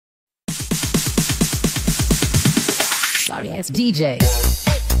sorry ass DJ.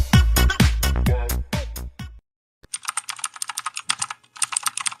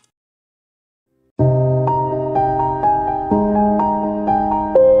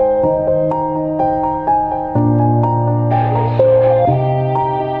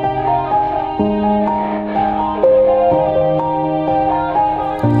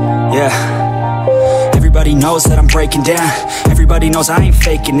 Everybody knows that I'm breaking down. Everybody knows I ain't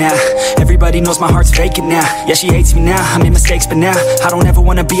faking now. Everybody knows my heart's vacant now. Yeah, she hates me now, I made mistakes, but now I don't ever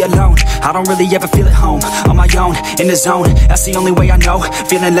wanna be alone. I don't really ever feel at home. On my own, in the zone, that's the only way I know.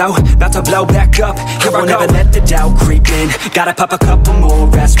 Feeling low, about to blow back up. Here I won't ever let the doubt creep in. Gotta pop a couple more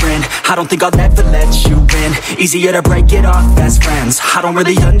aspirin. I don't think I'll ever let you in. Easier to break it off best friends. I don't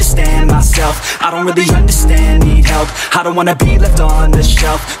really understand myself. I don't really understand, need help. I don't wanna be left on the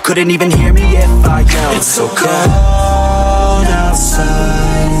shelf. Couldn't even hear me if I yelled. It's so cold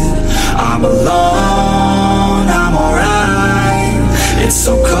outside, I'm alone, I'm alright. It's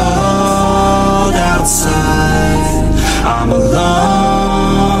so cold outside, I'm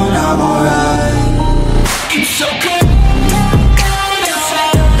alone, I'm alright. It's so cold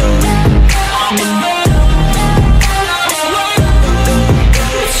outside, I'm alone,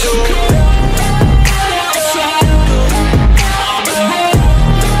 it's so cold outside, I'm alone.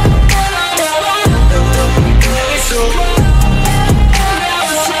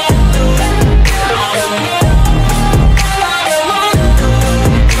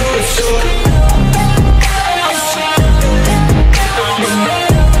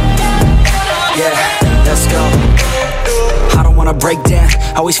 Break down,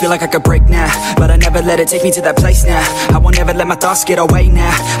 always feel like I could break now, but I never let it take me to that place now. I won't ever let my thoughts get away now.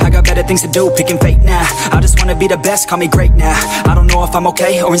 I got better things to do, picking fate now. I just wanna be the best, call me great now. I don't know if I'm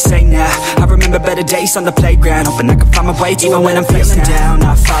okay or insane now. I remember better days on the playground, hoping I can find my way. Even when I'm feeling down,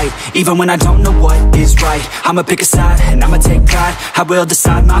 I fight. Even when I don't know what is right, I'ma pick a side and I'ma take pride. I will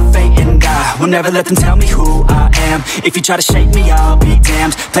decide my fate and I will never let them tell me who I am. If you try to shake me, I'll be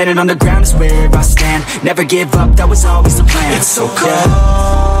damned. Planet on the ground is where I stand. Never give up, that was always the plan. It's so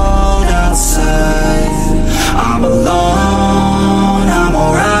cold outside, I'm alone, I'm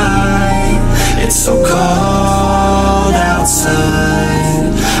alright. It's so cold outside,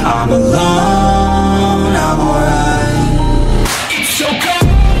 I'm alone, I'm alright. It's so cold.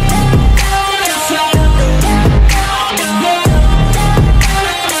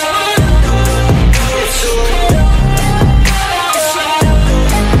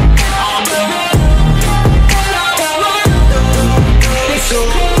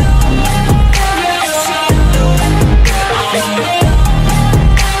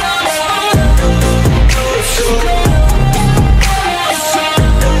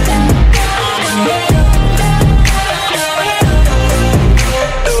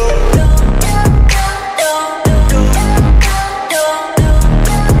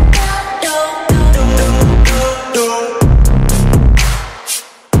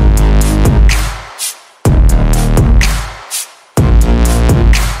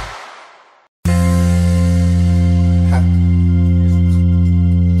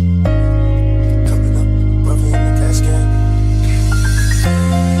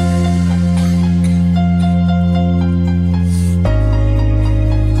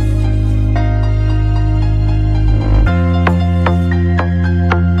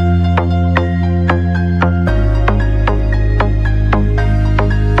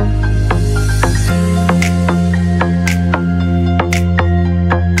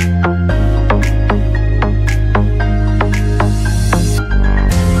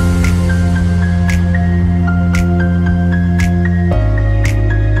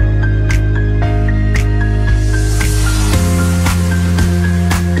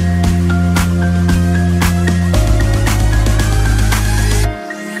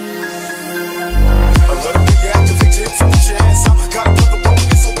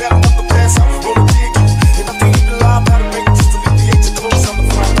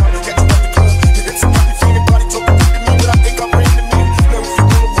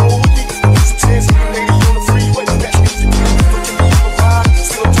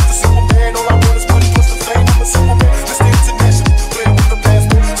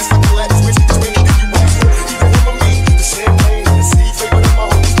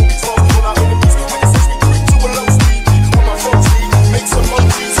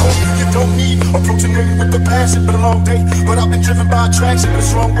 attraction, but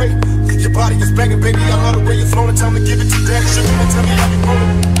it's wrong way. Your body is banging, baby, I love the way you're flowing. Time to give it to that. Sugar, tell me how you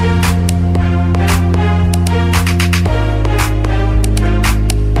rolling.